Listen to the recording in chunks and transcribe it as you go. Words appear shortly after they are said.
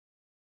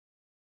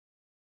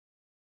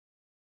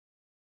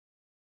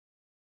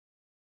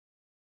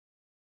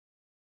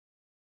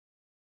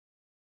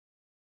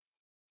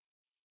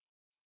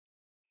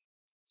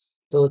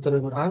To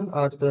turn on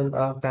or turn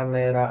off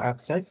camera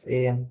access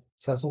in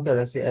Samsung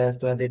Galaxy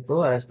S22,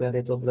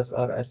 S22 Plus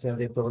or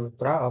S22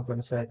 Ultra,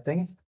 open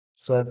setting,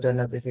 swipe the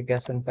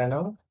notification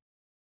panel,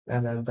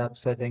 and then tap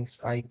settings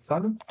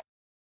icon,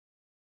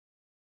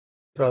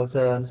 browse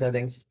the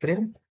settings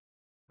screen,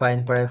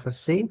 find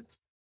privacy,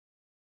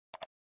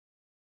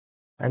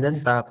 and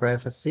then tap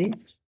privacy,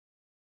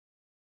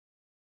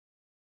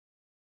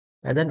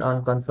 and then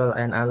on control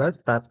and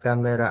alert, tap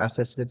camera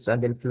access switch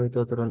until blue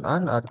to turn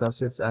on or the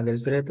switch until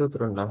gray to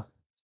turn off.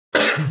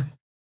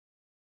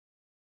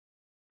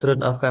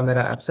 Turn off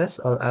camera access,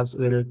 all apps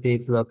will be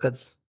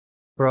blocked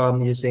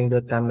from using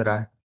the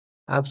camera.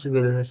 Apps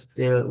will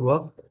still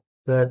work,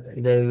 but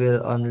they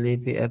will only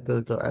be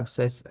able to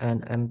access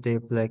an empty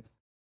black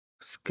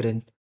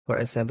screen. For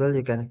example,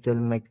 you can still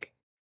make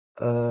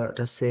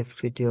receive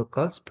video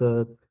calls,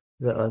 but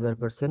the other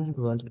person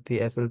won't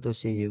be able to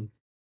see you.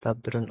 Tap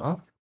turn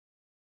off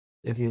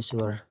if you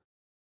sure.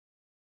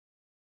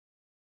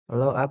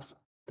 Allow apps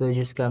to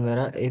use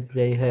camera if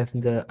they have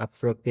the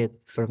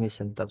appropriate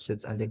permission. Tap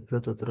switch until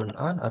blue to turn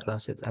on or tap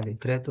switch until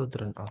gray to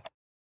turn off.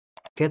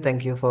 Okay,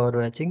 thank you for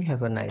watching.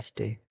 Have a nice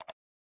day.